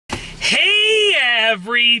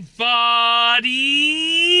everybody!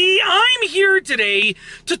 I'm here today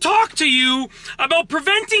to talk to you about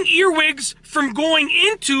preventing earwigs from going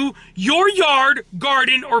into your yard,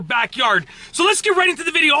 garden, or backyard. So let's get right into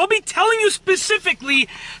the video. I'll be telling you specifically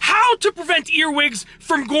how to prevent earwigs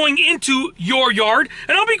from going into your yard,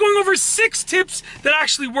 and I'll be going over 6 tips that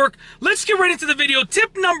actually work. Let's get right into the video.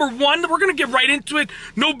 Tip number 1, we're gonna get right into it,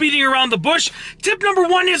 no beating around the bush. Tip number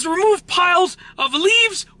 1 is remove piles of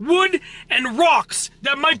leaves, wood, and rocks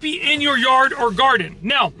that might be in your yard or garden.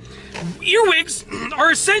 Now, earwigs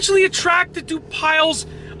are essentially attracted to piles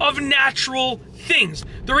of natural things.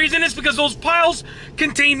 The reason is because those piles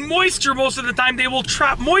contain moisture most of the time. They will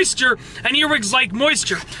trap moisture, and earwigs like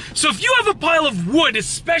moisture. So if you have a pile of wood,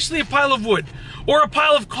 especially a pile of wood, or a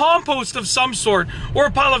pile of compost of some sort, or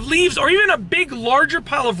a pile of leaves, or even a big, larger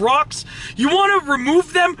pile of rocks, you want to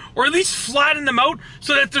remove them, or at least flatten them out,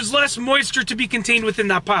 so that there's less moisture to be contained within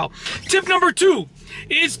that pile. Tip number 2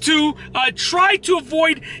 is to try to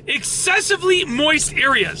avoid excessively moist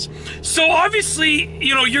areas. So obviously,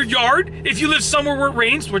 you know, your yard, if you live somewhere where it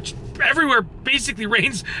rains, which everywhere basically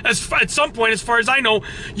rains at some point as far as I know,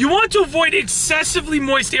 you want to avoid excessively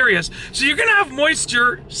moist areas. So you're gonna have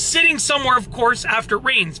moisture sitting somewhere, of course, after it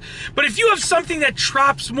rains. But if you have something that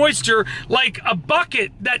traps moisture, like a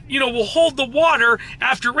bucket that, you know, will hold the water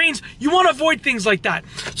after it rains, you want to avoid things like that.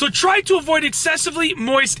 So try to avoid excessively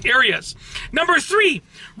moist areas. Number 3,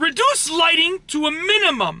 reduce lighting to a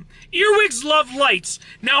minimum. Earwigs love lights.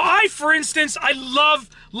 Now, for instance, I love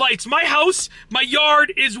lights. My house, my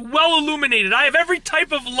yard is well illuminated. I have every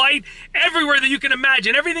type of light everywhere that you can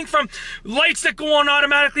imagine. Everything from lights that go on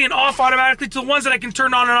automatically and off automatically to the ones that I can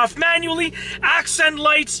turn on and off manually, accent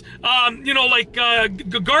lights, you know, like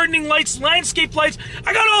gardening lights, landscape lights.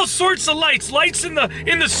 I got all sorts of lights. Lights in the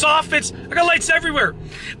soffits. I got lights everywhere.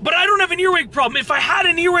 But I don't have an earwig problem. If I had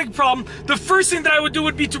an earwig problem, the first thing that I would do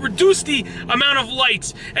would be to reduce the amount of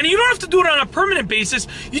lights. And you don't have to do it on a permanent basis.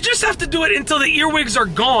 You just have to do it until the earwigs are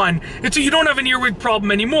gone, until you don't have an earwig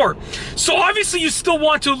problem anymore. So obviously you still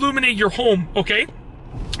want to illuminate your home, okay?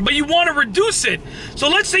 But you want to reduce it. So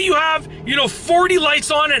let's say you have, you know, 40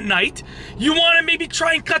 lights on at night. You want to maybe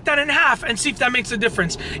try and cut that in half and see if that makes a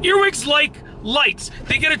difference. Earwigs like lights.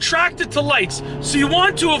 They get attracted to lights. So you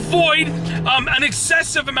want to avoid an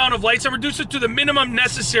excessive amount of lights and reduce it to the minimum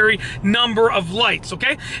necessary number of lights,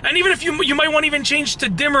 okay? And even if you might want to even change to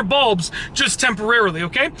dimmer bulbs just temporarily,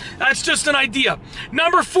 okay? That's just an idea.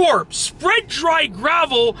 Number 4, spread dry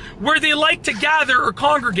gravel where they like to gather or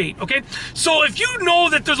congregate, okay? So if you know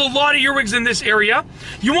that there's a lot of earwigs in this area,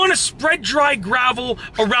 you want to spread dry gravel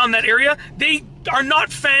around that area. They are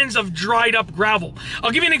not fans of dried up gravel. I'll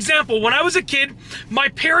give you an example. When I was a kid, my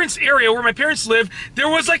parents' area where my parents live, there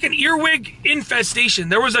was like an earwig infestation.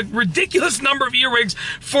 There was a ridiculous number of earwigs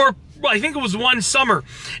for, I think it was one summer.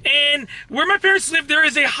 And where my parents live, there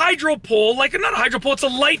is a hydro pole, like not a hydro pole, it's a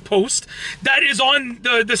light post that is on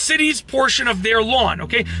the city's portion of their lawn,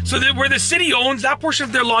 okay? So where the city owns that portion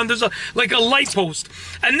of their lawn, there's like a light post.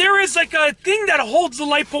 And there is like a thing that holds the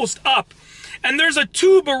light post up. And there's a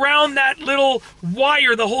tube around that little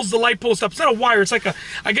wire that holds the light post up. It's not a wire. It's like a,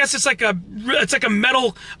 I guess it's like a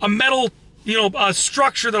metal, you know,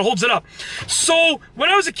 structure that holds it up. So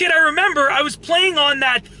when I was a kid, I remember I was playing on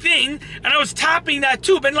that thing and I was tapping that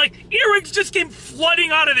tube, and like earwigs just came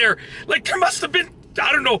flooding out of there. Like there must have been,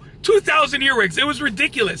 I don't know, 2,000 earwigs. It was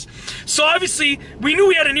ridiculous. So obviously we knew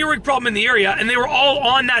we had an earwig problem in the area, and they were all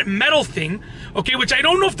on that metal thing, okay, which I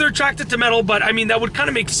don't know if they're attracted to metal, but I mean, that would kind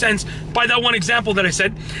of make sense by that one example that I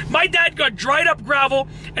said. My dad got dried up gravel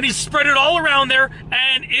and he spread it all around there,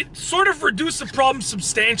 and it sort of reduced the problem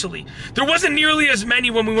substantially. There wasn't nearly as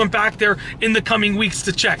many when we went back there in the coming weeks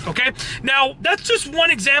to check, okay? Now, that's just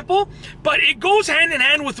one example, but it goes hand in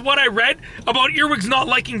hand with what I read about earwigs not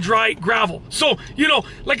liking dry gravel. So, you know,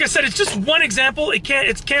 like I said, it's just one example. It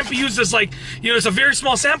can't be used as like, you know, it's a very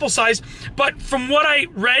small sample size, but from what I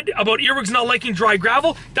read about earwigs not liking dry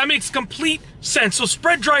gravel, that makes complete sense. So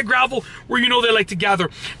spread dry gravel where you know they like to gather.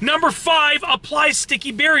 Number 5, apply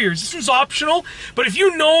sticky barriers. This one's optional, but if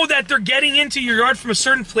you know that they're getting into your yard from a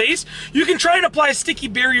certain place, you can try and apply a sticky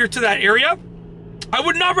barrier to that area. I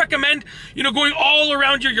would not recommend, you know, going all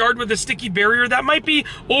around your yard with a sticky barrier. That might be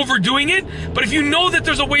overdoing it, but if you know that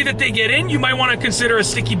there's a way that they get in, you might want to consider a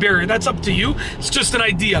sticky barrier. That's up to you. It's just an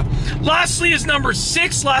idea. Lastly is number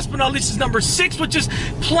 6, last but not least is number 6, which is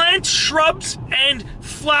plant shrubs and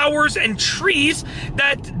flowers and trees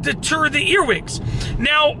that deter the earwigs.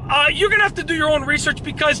 Now, you're gonna have to do your own research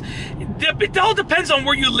because it all depends on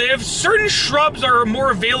where you live. Certain shrubs are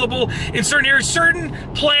more available in certain areas. Certain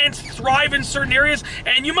plants thrive in certain areas,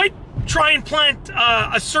 and you might try and plant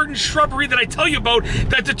a certain shrubbery that I tell you about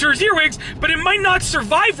that deters earwigs, but it might not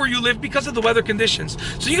survive where you live because of the weather conditions.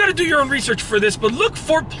 So you got to do your own research for this, but look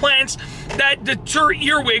for plants that deter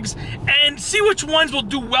earwigs and see which ones will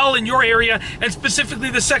do well in your area, and specifically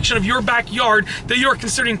the section of your backyard that you're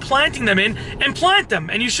considering planting them in, and plant them,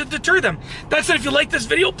 and you should deter them. That said, if you like this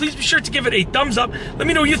video, please be sure to give it a thumbs up. Let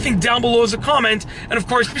me know what you think down below as a comment, and of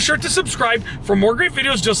course be sure to subscribe for more great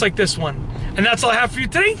videos just like this one. And that's all I have for you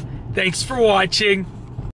today. Thanks for watching.